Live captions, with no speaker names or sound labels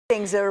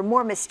Things that are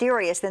more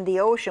mysterious than the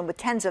ocean, with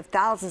tens of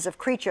thousands of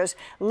creatures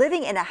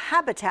living in a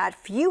habitat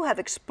few have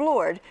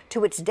explored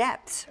to its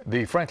depths.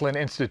 The Franklin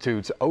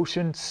Institute's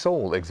Ocean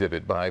Soul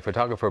exhibit by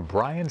photographer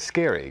Brian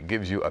Scarry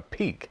gives you a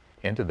peek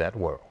into that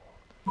world.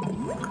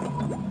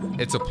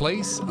 It's a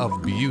place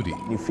of beauty.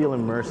 You feel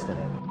immersed in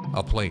it.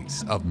 A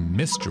place of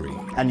mystery.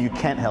 And you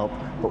can't help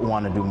but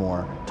want to do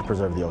more to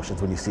preserve the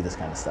oceans when you see this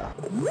kind of stuff.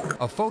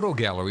 A photo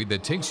gallery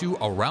that takes you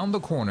around the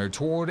corner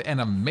toward an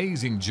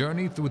amazing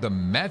journey through the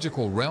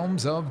magical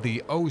realms of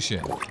the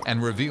ocean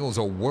and reveals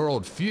a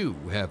world few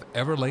have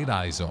ever laid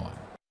eyes on.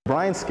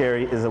 Brian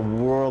Scarry is a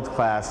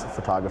world-class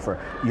photographer.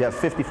 You have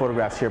 50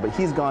 photographs here, but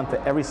he's gone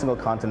to every single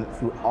continent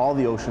through all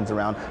the oceans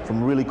around,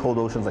 from really cold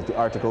oceans like the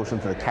Arctic Ocean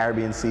to the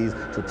Caribbean seas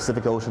to the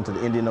Pacific Ocean to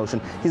the Indian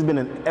Ocean. He's been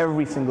in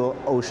every single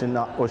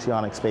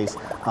oceanic space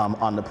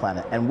on the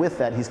planet. And with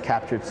that, he's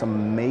captured some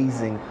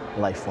amazing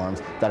life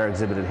forms that are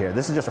exhibited here.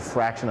 This is just a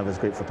fraction of his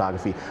great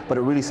photography, but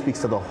it really speaks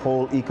to the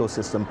whole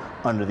ecosystem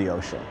under the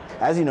ocean.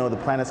 As you know, the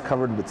planet's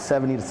covered with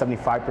 70 to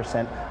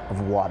 75%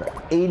 of water.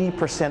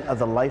 80% of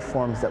the life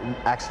forms that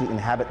actually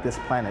inhabit this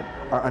planet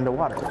are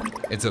underwater.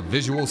 It's a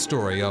visual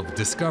story of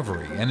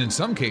discovery and, in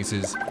some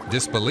cases,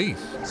 disbelief.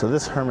 So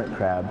this hermit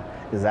crab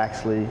is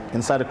actually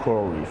inside a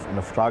coral reef, and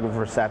the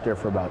photographer sat there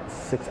for about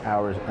 6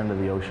 hours under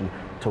the ocean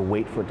to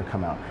wait for it to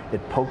come out.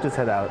 It poked its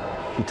head out,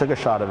 he took a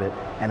shot of it,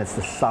 and it's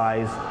the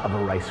size of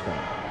a rice grain.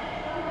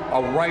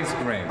 A rice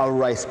grain. A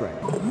rice grain.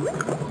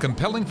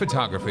 Compelling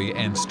photography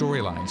and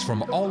storylines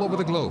from all over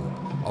the globe.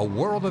 A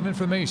world of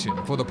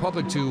information for the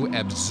public to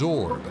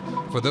absorb.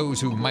 For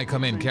those who might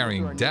come in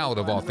carrying doubt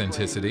of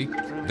authenticity,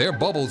 their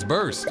bubbles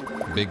burst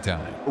big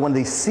time. When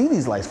they see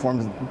these life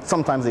forms,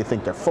 sometimes they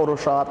think they're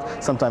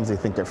photoshopped, sometimes they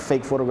think they're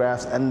fake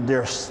photographs, and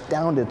they're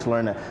astounded to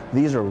learn that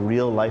these are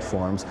real life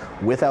forms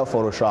without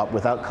Photoshop,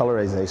 without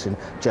colorization,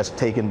 just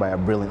taken by a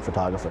brilliant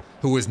photographer.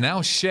 Who is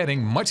now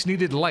shedding much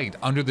needed light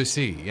under the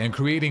sea and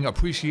creating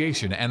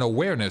appreciation and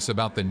awareness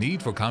about the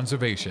need for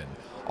conservation.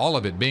 All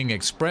of it being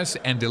expressed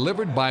and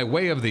delivered by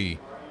way of the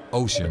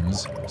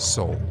ocean's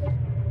soul.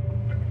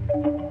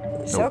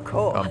 So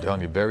cool. I'm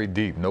telling you, very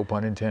deep, no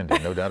pun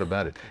intended, no doubt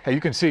about it. Hey,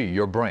 you can see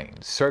your brain,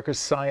 circus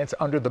science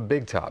under the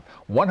big top,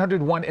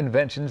 101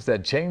 inventions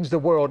that changed the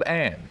world,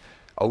 and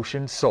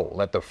Ocean Soul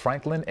at the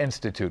Franklin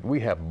Institute. We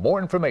have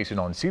more information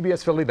on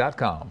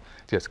cbsphilly.com.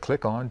 Just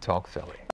click on Talk Philly.